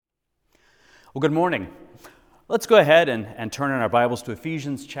Well, good morning. Let's go ahead and turn in our Bibles to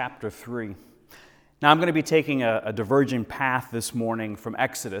Ephesians chapter 3. Now, I'm going to be taking a diverging path this morning from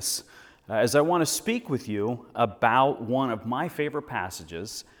Exodus as I want to speak with you about one of my favorite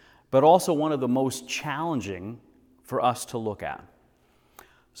passages, but also one of the most challenging for us to look at.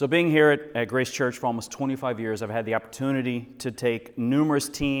 So being here at Grace Church for almost 25 years, I've had the opportunity to take numerous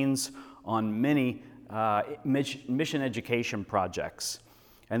teens on many mission education projects.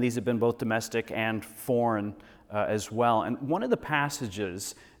 And these have been both domestic and foreign as well. And one of the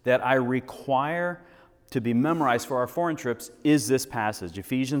passages that I require to be memorized for our foreign trips is this passage,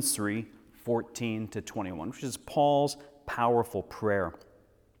 Ephesians 3:14-21, which is Paul's powerful prayer.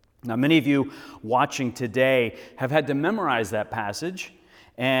 Now, many of you watching today have had to memorize that passage,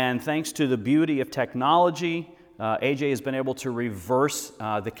 and thanks to the beauty of technology, AJ has been able to reverse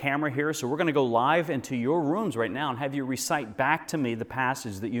the camera here, so we're going to go live into your rooms right now and have you recite back to me the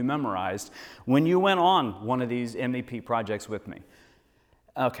passage that you memorized when you went on one of these MEP projects with me.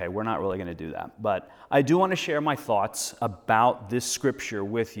 Okay, we're not really going to do that, but I do want to share my thoughts about this scripture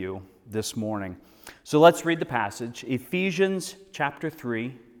with you this morning. So let's read the passage, Ephesians chapter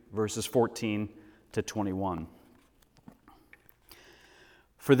 3, verses 14-21.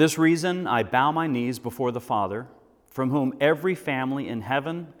 For this reason, I bow my knees before the Father, from whom every family in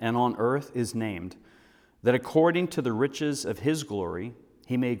heaven and on earth is named, that according to the riches of His glory,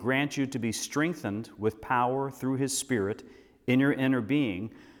 He may grant you to be strengthened with power through His Spirit in your inner being,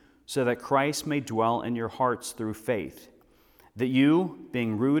 so that Christ may dwell in your hearts through faith, that you,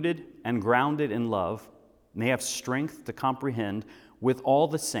 being rooted and grounded in love, may have strength to comprehend with all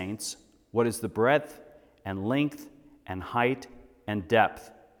the saints what is the breadth and length and height and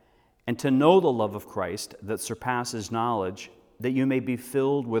depth, and to know the love of Christ that surpasses knowledge, that you may be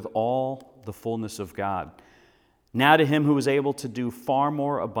filled with all the fullness of God. Now to Him who is able to do far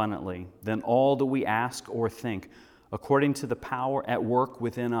more abundantly than all that we ask or think, according to the power at work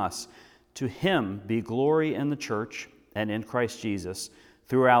within us, to Him be glory in the church and in Christ Jesus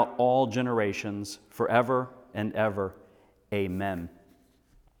throughout all generations, forever and ever. Amen.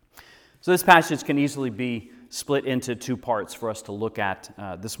 So this passage can easily be split into two parts for us to look at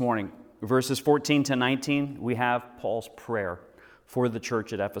this morning. Verses 14-19, we have Paul's prayer for the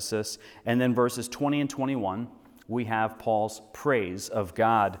church at Ephesus. And then verses 20 and 21, we have Paul's praise of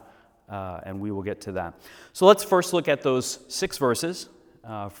God, and we will get to that. So let's first look at those 6 verses,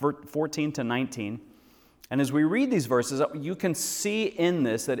 14-19. And as we read these verses, you can see in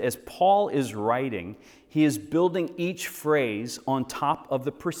this that as Paul is writing, he is building each phrase on top of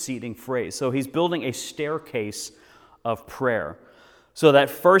the preceding phrase. So he's building a staircase of prayer. So that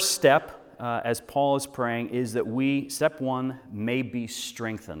first step, as Paul is praying, is that we, step 1, may be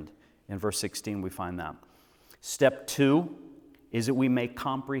strengthened. In verse 16, we find that. Step 2 is that we may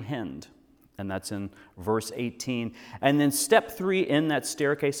comprehend. And that's in verse 18. And then step 3 in that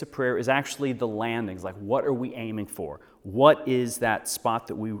staircase of prayer is actually the landings. Like, what are we aiming for? What is that spot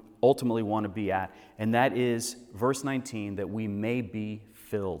that we ultimately want to be at? And that is, verse 19, that we may be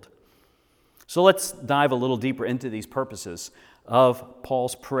filled. So let's dive a little deeper into these purposes of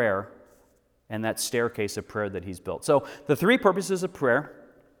Paul's prayer and that staircase of prayer that he's built. So the 3 purposes of prayer.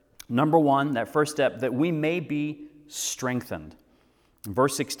 Number 1, that first step, that we may be strengthened. In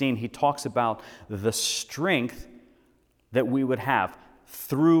verse 16, he talks about the strength that we would have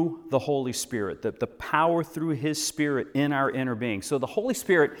through the Holy Spirit, the power through His Spirit in our inner being. So the Holy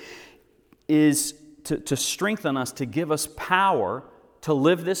Spirit is to strengthen us, to give us power to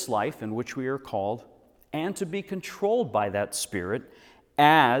live this life in which we are called, and to be controlled by that Spirit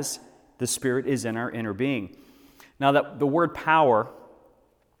as the Spirit is in our inner being. Now, that the word power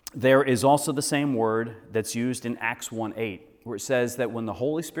there is also the same word that's used in Acts 1:8. Where it says that when the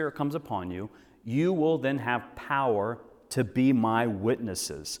Holy Spirit comes upon you, you will then have power to be my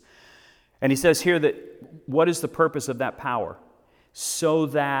witnesses. And he says here that what is the purpose of that power? So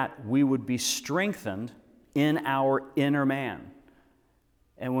that we would be strengthened in our inner man.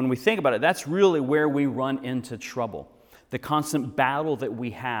 And when we think about it, that's really where we run into trouble. The constant battle that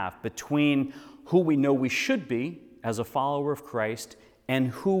we have between who we know we should be as a follower of Christ and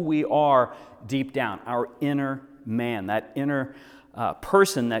who we are deep down, our inner man, that inner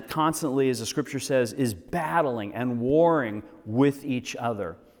person that constantly, as the Scripture says, is battling and warring with each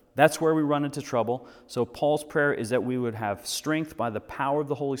other. That's where we run into trouble. So Paul's prayer is that we would have strength by the power of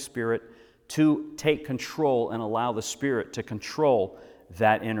the Holy Spirit to take control and allow the Spirit to control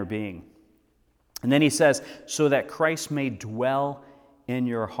that inner being. And then he says, so that Christ may dwell in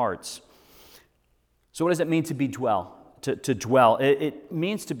your hearts. So what does it mean to be dwell? To dwell. It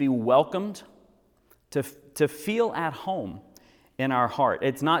means to be welcomed, to feel at home in our heart.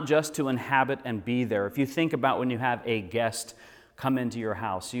 It's not just to inhabit and be there. If you think about when you have a guest come into your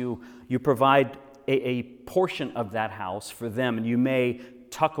house, you provide a portion of that house for them, and you may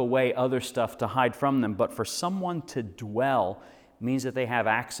tuck away other stuff to hide from them, but for someone to dwell means that they have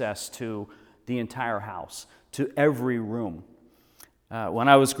access to the entire house, to every room. When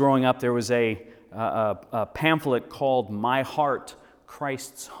I was growing up, there was a pamphlet called My Heart,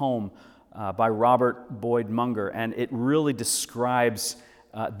 Christ's Home by Robert Boyd Munger, and it really describes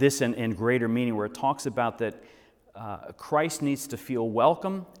this in greater meaning, where it talks about that Christ needs to feel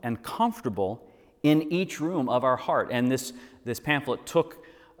welcome and comfortable in each room of our heart. And this pamphlet took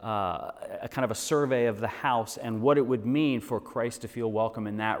a kind of a survey of the house and what it would mean for Christ to feel welcome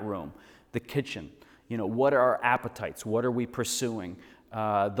in that room. The kitchen, what are our appetites? What are we pursuing?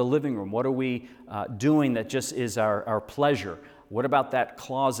 The living room, what are we doing that just is our pleasure? What about that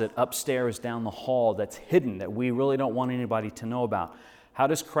closet upstairs down the hall that's hidden, that we really don't want anybody to know about? How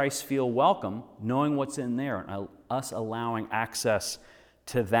does Christ feel welcome knowing what's in there and us allowing access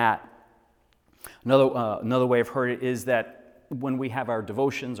to that? Another way I've heard it is that when we have our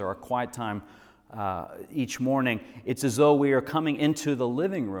devotions or our quiet time each morning, it's as though we are coming into the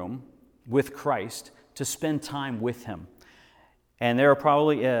living room with Christ to spend time with Him. And there are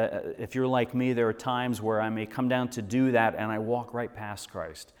probably, if you're like me, there are times where I may come down to do that and I walk right past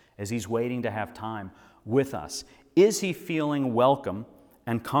Christ as He's waiting to have time with us. Is He feeling welcome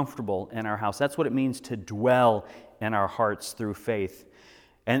and comfortable in our house? That's what it means to dwell in our hearts through faith.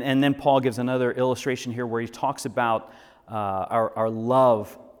 And then Paul gives another illustration here where he talks about our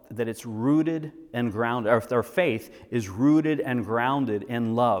love, that it's rooted and grounded, our faith is rooted and grounded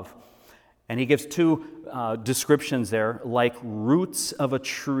in love. And he gives two descriptions there, like roots of a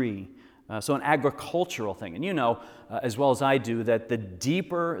tree. So an agricultural thing. And as well as I do, that the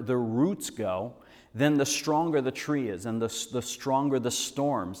deeper the roots go, then the stronger the tree is and the stronger the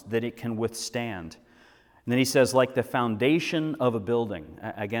storms that it can withstand. And then he says, like the foundation of a building.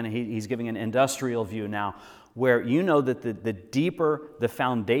 Again, he's giving an industrial view now, where that the deeper the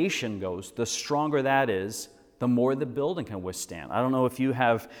foundation goes, the stronger that is, the more the building can withstand. I don't know if you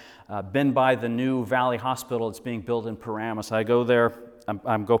have been by the new Valley Hospital that's being built in Paramus. I go there,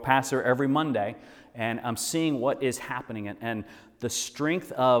 I go past there every Monday, and I'm seeing what is happening. And the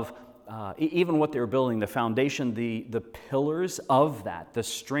strength of even what they were building, the foundation, the pillars of that, the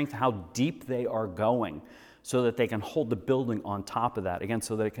strength, how deep they are going, so that they can hold the building on top of that, again,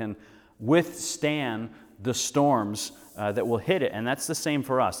 so that it can withstand the storms that will hit it. And that's the same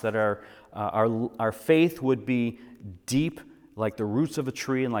for us, that our faith would be deep like the roots of a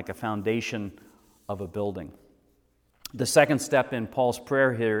tree and like a foundation of a building. The second step in Paul's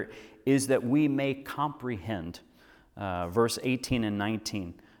prayer here is that we may comprehend, verse 18 and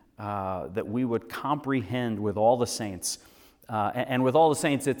 19, that we would comprehend with all the saints. And with all the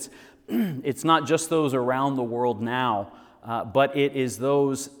saints, it's not just those around the world now, but it is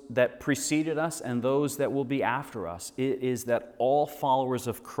those that preceded us and those that will be after us. It is that all followers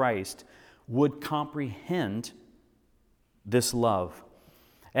of Christ would comprehend this love.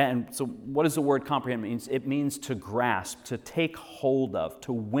 And so what does the word comprehend mean? It means to grasp, to take hold of,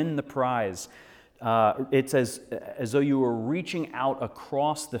 to win the prize. It's as though you were reaching out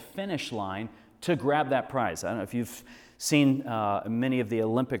across the finish line to grab that prize. I don't know if you've seen many of the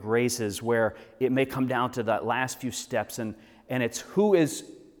Olympic races where it may come down to that last few steps, and it's who is,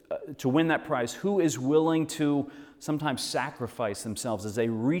 to win that prize, who is willing to sometimes sacrifice themselves as they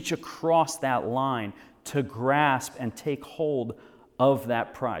reach across that line to grasp and take hold of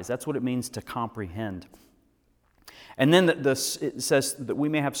that prize. That's what it means to comprehend. And then it says that we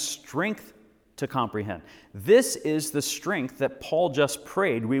may have strength to comprehend. This is the strength that Paul just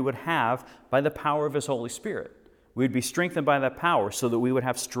prayed we would have by the power of his Holy Spirit. We'd be strengthened by that power so that we would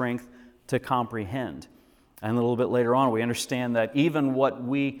have strength to comprehend. And a little bit later on, we understand that even what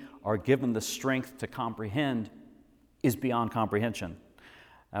we are given the strength to comprehend is beyond comprehension.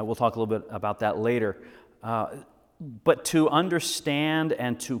 We'll talk a little bit about that later. But to understand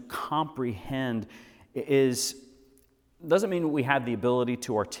and to comprehend doesn't mean we have the ability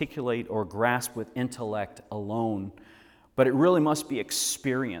to articulate or grasp with intellect alone, but it really must be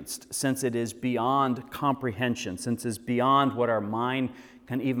experienced, since it is beyond comprehension, since it's beyond what our mind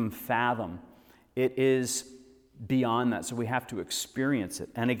can even fathom. It is beyond that, so we have to experience it.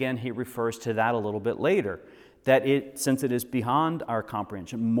 And again, he refers to that a little bit later, that since it is beyond our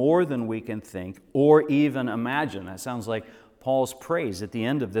comprehension, more than we can think or even imagine. That sounds like Paul's praise at the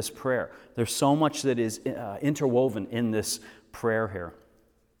end of this prayer. There's so much that is interwoven in this prayer here.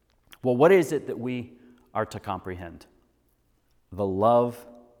 Well, what is it that we are to comprehend? The love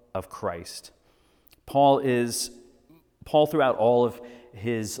of Christ. Paul is Paul, throughout all of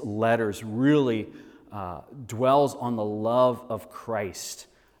his letters, really dwells on the love of Christ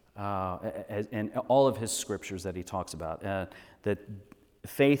and all of his scriptures that he talks about. That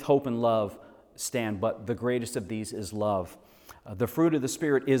faith, hope, and love stand, but the greatest of these is love. The fruit of the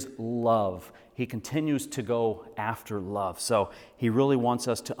Spirit is love. He continues to go after love. So he really wants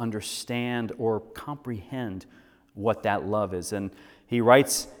us to understand or comprehend what that love is. And he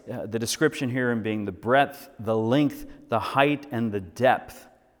writes the description here in being the breadth, the length, the height, and the depth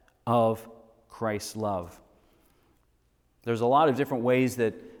of Christ's love. There's a lot of different ways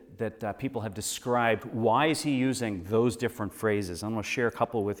that people have described why is he using those different phrases. I'm going to share a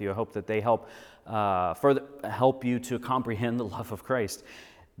couple with you. I hope that they help further help you to comprehend the love of Christ.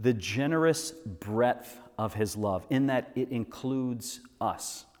 The generous breadth of his love, in that it includes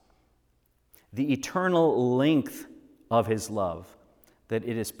us. The eternal length of his love, that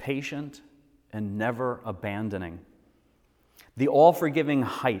it is patient and never abandoning. The all-forgiving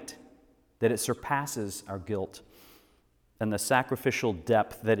height, that it surpasses our guilt. And the sacrificial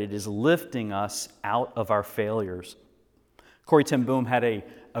depth, that it is lifting us out of our failures. Corrie ten Boom had a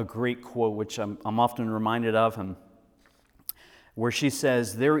great quote, which I'm often reminded of, and where she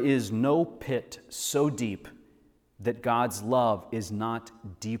says, "There is no pit so deep that God's love is not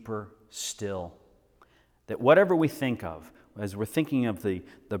deeper still." That whatever we think of, as we're thinking of the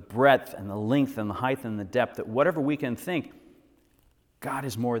breadth and the length and the height and the depth, that whatever we can think, God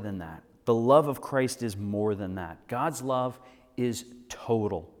is more than that. The love of Christ is more than that. God's love is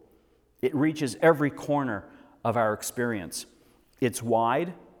total. It reaches every corner of our experience. It's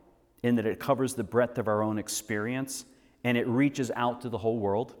wide in that it covers the breadth of our own experience, and it reaches out to the whole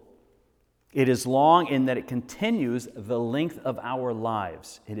world. It is long in that it continues the length of our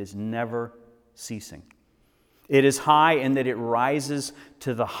lives. It is never ceasing. It is high in that it rises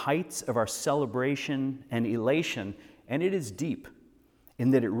to the heights of our celebration and elation, and it is deep in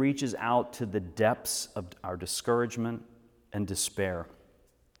that it reaches out to the depths of our discouragement and despair.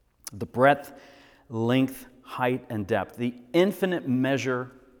 The breadth, length, height, and depth, the infinite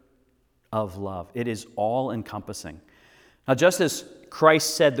measure of love. It is all-encompassing. Now, just as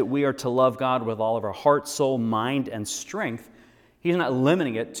Christ said that we are to love God with all of our heart, soul, mind, and strength, he's not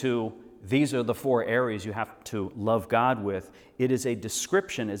limiting it to these are the 4 areas you have to love God with. It is a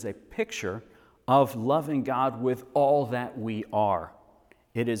description, is a picture of loving God with all that we are.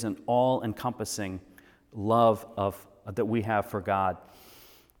 It is an all-encompassing love that we have for God.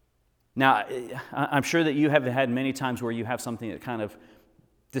 Now, I'm sure that you have had many times where you have something that kind of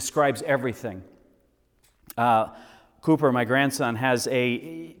describes everything. Cooper, my grandson, has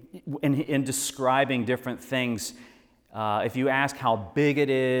in describing different things, if you ask how big it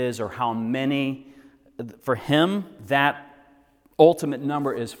is or how many, for him, that ultimate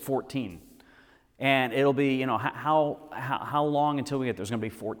number is 14. And it'll be, how long until we get there? There's going to be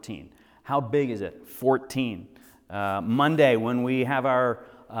 14. How big is it? 14. Monday, when we have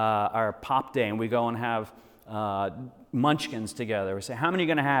our pop day and we go and have munchkins together, we say, how many are you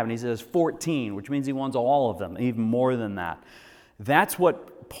going to have? And he says 14, which means he wants all of them, even more than that. That's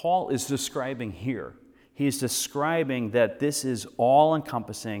what Paul is describing here. He's describing that this is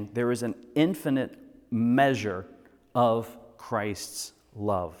all-encompassing. There is an infinite measure of Christ's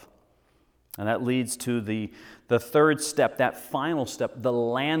love. And that leads to the third step, that final step, the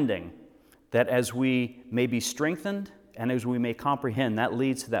landing, that as we may be strengthened and as we may comprehend, that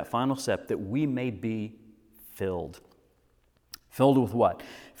leads to that final step, that we may be filled. Filled with what?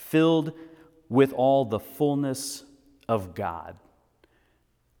 Filled with all the fullness of God,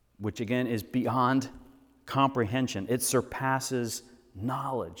 which again is beyond comprehension. It surpasses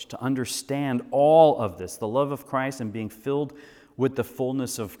knowledge to understand all of this, the love of Christ and being filled with the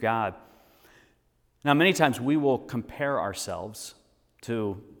fullness of God. Now, many times we will compare ourselves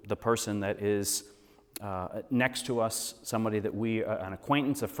to the person that is next to us, somebody that an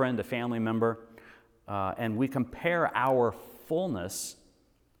acquaintance, a friend, a family member, and we compare our fullness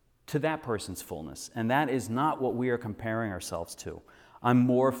to that person's fullness. And that is not what we are comparing ourselves to. I'm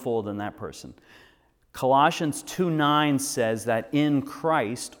more full than that person. Colossians 2:9 says that in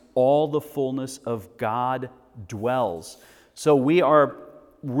Christ all the fullness of God dwells. So we are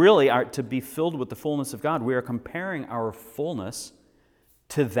to be filled with the fullness of God. We are comparing our fullness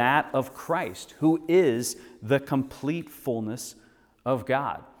to that of Christ, who is the complete fullness of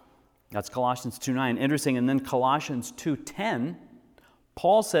God. That's Colossians 2:9. Interesting. And then Colossians 2:10,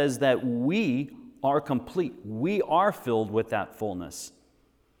 Paul says that we are complete. We are filled with that fullness.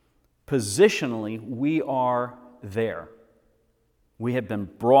 Positionally, we are there. We have been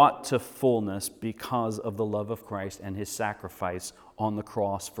brought to fullness because of the love of Christ and His sacrifice on the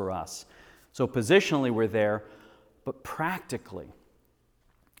cross for us. So positionally, we're there. But practically,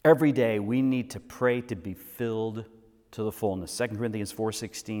 every day we need to pray to be filled to the fullness. 2 Corinthians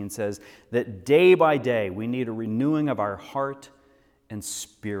 4:16 says that day by day we need a renewing of our heart and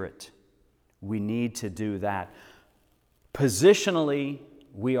spirit. We need to do that. Positionally,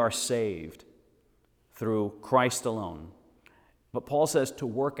 we are saved through Christ alone. But Paul says to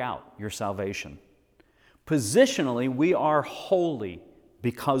work out your salvation. Positionally, we are holy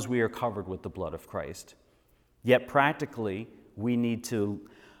because we are covered with the blood of Christ. Yet practically, we need to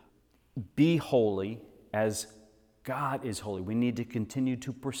be holy as God is holy. We need to continue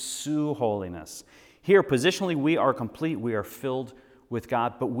to pursue holiness. Here, positionally, we are complete. We are filled with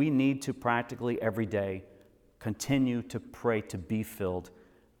God, but we need to practically every day continue to pray to be filled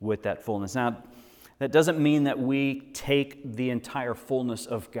with that fullness. Now, that doesn't mean that we take the entire fullness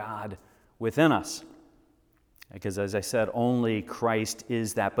of God within us, because as I said, only Christ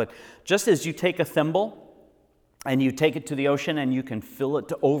is that. But just as you take a thimble and you take it to the ocean and you can fill it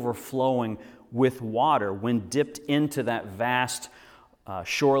to overflowing with water when dipped into that vast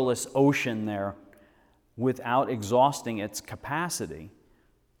shoreless ocean there without exhausting its capacity,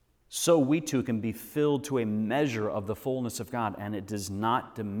 so we too can be filled to a measure of the fullness of God, and it does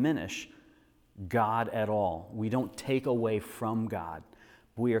not diminish God at all. We don't take away from God.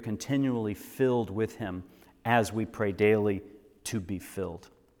 We are continually filled with Him as we pray daily to be filled.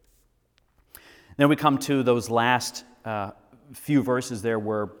 Then we come to those last few verses there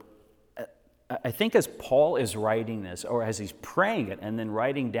where I think as Paul is writing this, or as he's praying it and then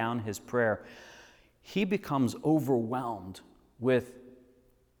writing down his prayer, he becomes overwhelmed with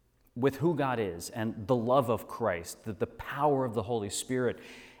who God is and the love of Christ, the power of the Holy Spirit.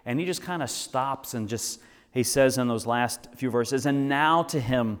 And he just kind of stops and he says in those last few verses, "And now to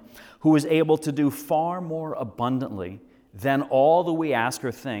Him who is able to do far more abundantly than all that we ask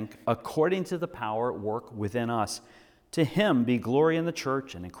or think, according to the power at work within us, to Him be glory in the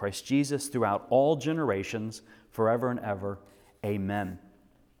church and in Christ Jesus throughout all generations, forever and ever. Amen."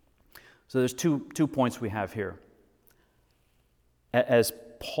 So there's two points we have here. As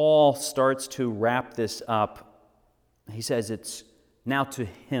Paul starts to wrap this up, he says it's now to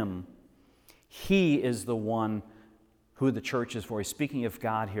Him. He is the one who the church is for. He's speaking of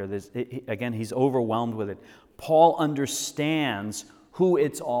God here. Again, he's overwhelmed with it. Paul understands who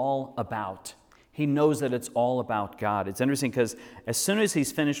it's all about. He knows that it's all about God. It's interesting because as soon as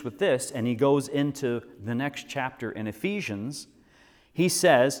he's finished with this and he goes into the next chapter in Ephesians,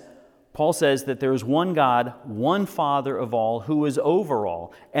 Paul says that there is one God, one Father of all, who is over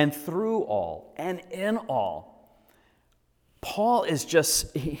all and through all and in all. Paul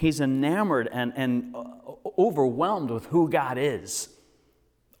is he's enamored and overwhelmed with who God is.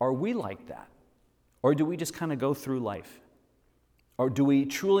 Are we like that? Or do we just kind of go through life? Or do we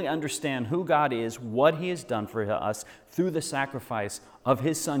truly understand who God is, what He has done for us through the sacrifice of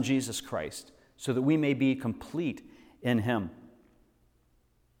His Son, Jesus Christ, so that we may be complete in Him?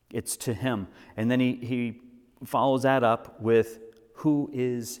 It's to Him. And then he follows that up with who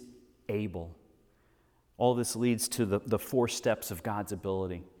is able. All this leads to the four steps of God's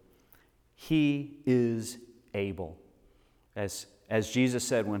ability. He is able. As Jesus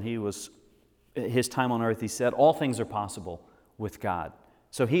said when his time on earth, He said, all things are possible with God.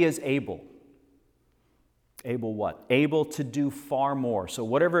 So He is able. Able what? Able to do far more. So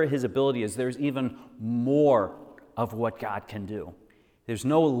whatever His ability is, there's even more of what God can do. There's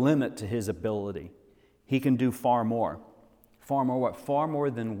no limit to His ability. He can do far more. Far more what? Far more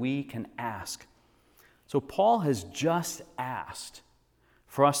than we can ask. So Paul has just asked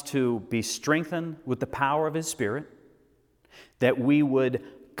for us to be strengthened with the power of His Spirit, that we would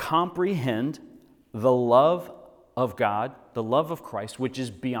comprehend the love of God, the love of Christ, which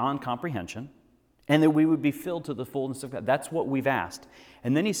is beyond comprehension, and that we would be filled to the fullness of God. That's what we've asked.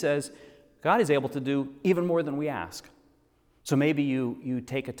 And then he says, God is able to do even more than we ask. So maybe you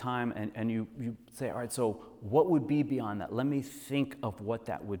take a time and you say, all right, so what would be beyond that? Let me think of what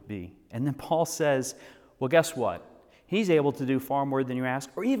that would be. And then Paul says, well, guess what? He's able to do far more than you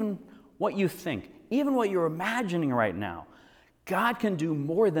ask, or even what you think, even what you're imagining right now. God can do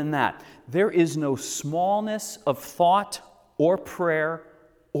more than that. There is no smallness of thought or prayer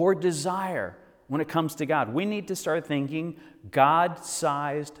or desire when it comes to God. We need to start thinking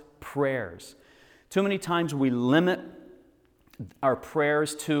God-sized prayers. Too many times we limit our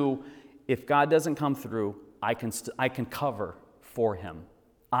prayers to, if God doesn't come through, I can cover for Him.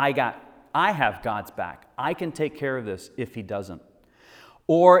 I have God's back. I can take care of this if He doesn't.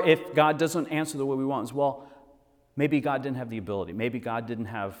 Or if God doesn't answer the way we want, well, maybe God didn't have the ability. Maybe God doesn't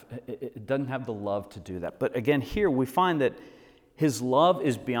have the love to do that. But again, here we find that His love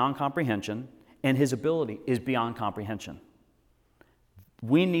is beyond comprehension, and His ability is beyond comprehension.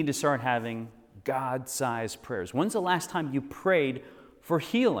 We need to start having God-sized prayers. When's the last time you prayed for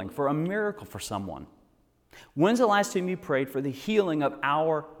healing, for a miracle for someone? When's the last time you prayed for the healing of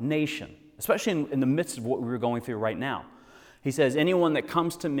our nation, especially in the midst of what we're going through right now? He says, anyone that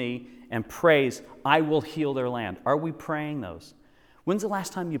comes to me and prays, I will heal their land. Are we praying those? When's the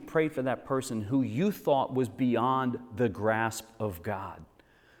last time you prayed for that person who you thought was beyond the grasp of God?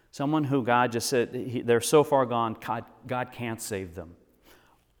 Someone who God just said, they're so far gone, God can't save them.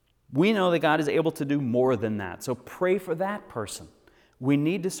 We know that God is able to do more than that. So pray for that person. We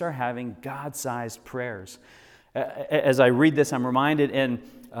need to start having God-sized prayers. As I read this, I'm reminded in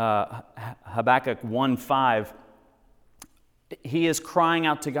Habakkuk 1:5, he is crying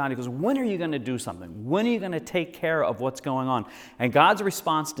out to God. He goes, when are you going to do something? When are you going to take care of what's going on? And God's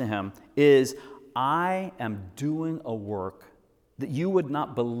response to him is, I am doing a work that you would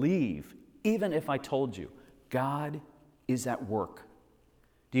not believe, even if I told you. God is at work.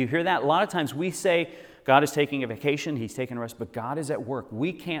 Do you hear that? A lot of times we say God is taking a vacation, He's taking a rest, but God is at work.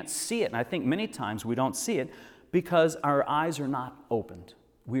 We can't see it, and I think many times we don't see it because our eyes are not opened.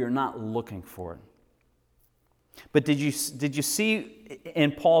 We are not looking for it. But did you see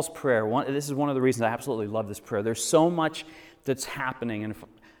in Paul's prayer, this is one of the reasons I absolutely love this prayer. There's so much that's happening, and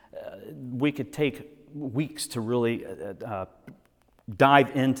we could take weeks to really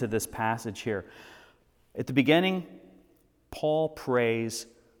dive into this passage here. At the beginning, Paul prays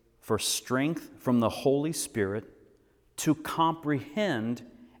for strength from the Holy Spirit to comprehend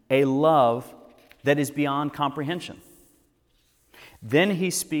a love that is beyond comprehension. Then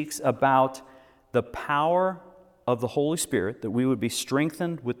he speaks about the power of the Holy Spirit, that we would be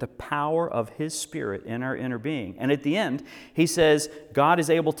strengthened with the power of His Spirit in our inner being. And at the end, he says, God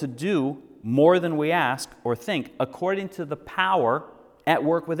is able to do more than we ask or think according to the power at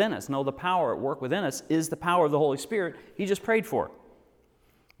work within us. No, the power at work within us is the power of the Holy Spirit he just prayed for.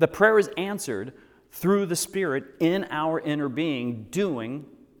 The prayer is answered through the Spirit in our inner being doing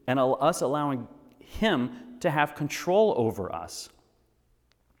and us allowing Him to have control over us.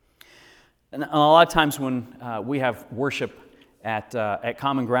 And a lot of times when we have worship at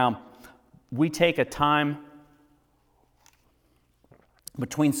Common Ground, we take a time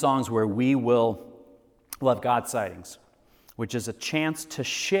between songs where we will have God sightings, which is a chance to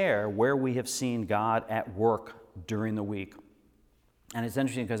share where we have seen God at work during the week. And it's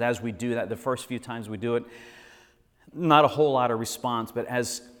interesting because as we do that, the first few times we do it, not a whole lot of response, but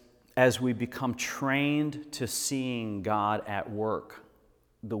as we become trained to seeing God at work,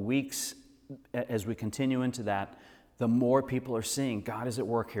 the weeks as we continue into that, the more people are seeing God is at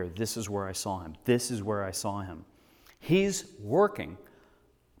work here. This is where I saw Him. This is where I saw Him. He's working,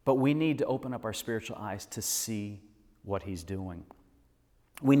 but we need to open up our spiritual eyes to see what He's doing.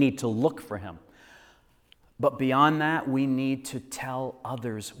 We need to look for Him. But beyond that, we need to tell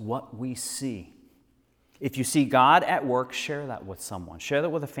others what we see. If you see God at work, share that with someone. Share that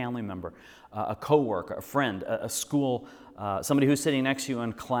with a family member, a coworker, a friend, a school, somebody who's sitting next to you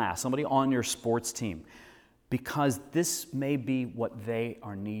in class, somebody on your sports team. Because this may be what they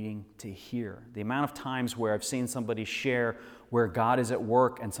are needing to hear. The amount of times where I've seen somebody share where God is at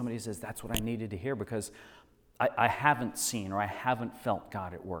work and somebody says, that's what I needed to hear because I haven't seen or I haven't felt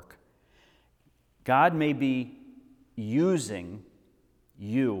God at work. God may be using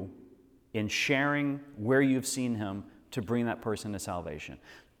you in sharing where you've seen Him to bring that person to salvation,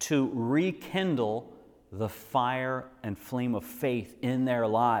 to rekindle the fire and flame of faith in their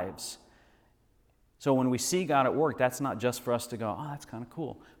lives. So when we see God at work, that's not just for us to go, oh, that's kind of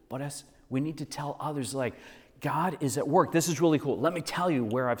cool, but we need to tell others, like, God is at work. This is really cool. Let me tell you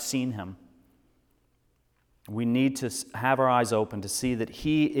where I've seen Him. We need to have our eyes open to see that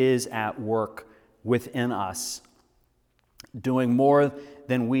He is at work within us, doing more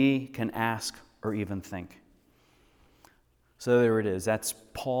than we can ask or even think. So there it is. That's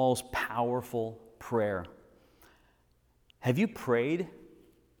Paul's powerful prayer. Have you prayed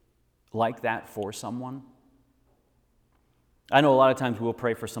like that for someone? I know a lot of times we'll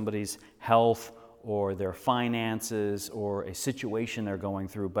pray for somebody's health or their finances or a situation they're going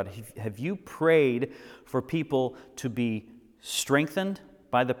through, but have you prayed for people to be strengthened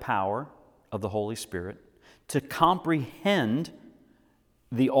by the power of the Holy Spirit, to comprehend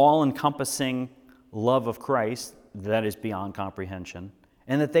the all-encompassing love of Christ that is beyond comprehension,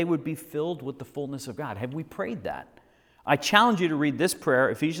 and that they would be filled with the fullness of God? Have we prayed that? I challenge you to read this prayer,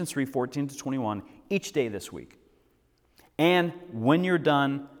 Ephesians 3:14-21, each day this week. And when you're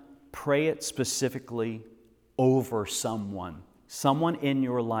done, pray it specifically over someone in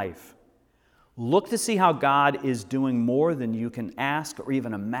your life. Look to see how God is doing more than you can ask or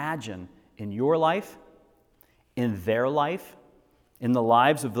even imagine in your life, in their life, in the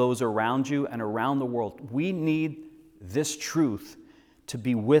lives of those around you and around the world. We need this truth to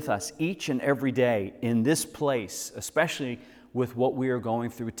be with us each and every day in this place, especially with what we are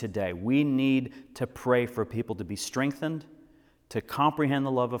going through today. We need to pray for people to be strengthened, to comprehend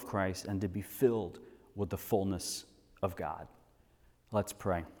the love of Christ, and to be filled with the fullness of God. Let's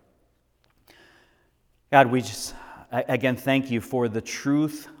pray. God, we just, again, thank you for the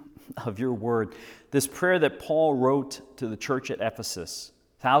truth of your word. This prayer that Paul wrote to the church at Ephesus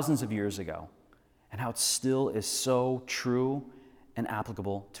thousands of years ago, and how it still is so true and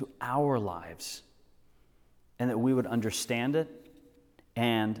applicable to our lives, and that we would understand it.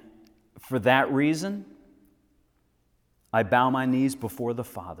 And for that reason, I bow my knees before the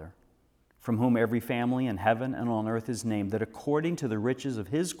Father, from whom every family in heaven and on earth is named, that according to the riches of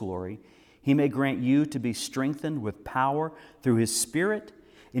his glory, he may grant you to be strengthened with power through his Spirit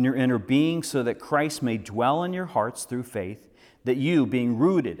in your inner being, so that Christ may dwell in your hearts through faith, that you, being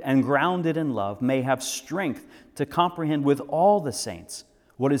rooted and grounded in love, may have strength to comprehend with all the saints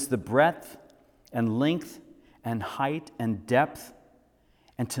what is the breadth and length and height and depth,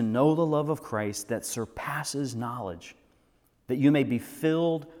 and to know the love of Christ that surpasses knowledge, that you may be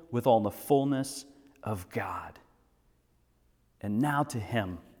filled with all the fullness of God. And now to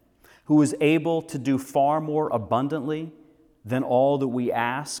him who is able to do far more abundantly than all that we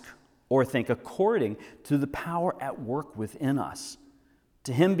ask or think, according to the power at work within us.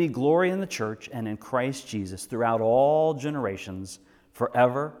 To him be glory in the church and in Christ Jesus throughout all generations,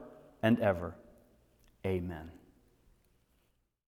 forever and ever. Amen.